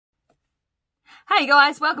Hey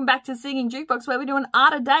guys, welcome back to Singing Jukebox, where we're doing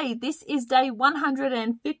art a day. This is day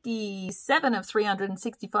 157 of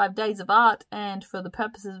 365 days of art, and for the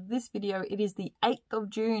purposes of this video, it is the 8th of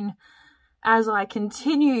June as I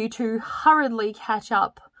continue to hurriedly catch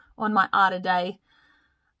up on my art a day.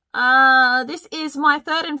 This is my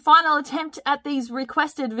third and final attempt at these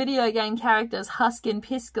requested video game characters, Husk and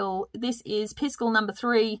Piskel. This is Piskel number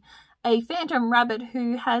 3, a phantom rabbit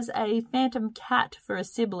who has a phantom cat for a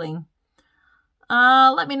sibling.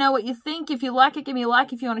 Let me know what you think. If you like it, give me a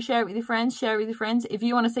like. If you want to share it with your friends, share it with your friends. If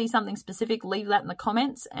you want to see something specific, leave that in the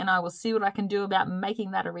comments and I will see what I can do about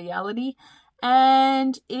making that a reality.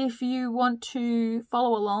 And if you want to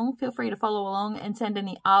follow along, feel free to follow along and send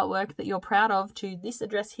any artwork that you're proud of to this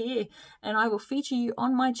address here, and I will feature you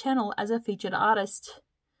on my channel as a featured artist.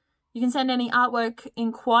 You can send any artwork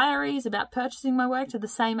inquiries about purchasing my work to the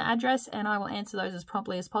same address and I will answer those as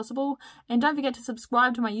promptly as possible. And don't forget to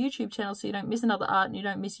subscribe to my YouTube channel so you don't miss another art and you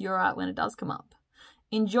don't miss your art when it does come up.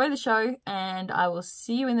 Enjoy the show and I will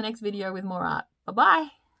see you in the next video with more art.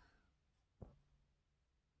 Bye-bye.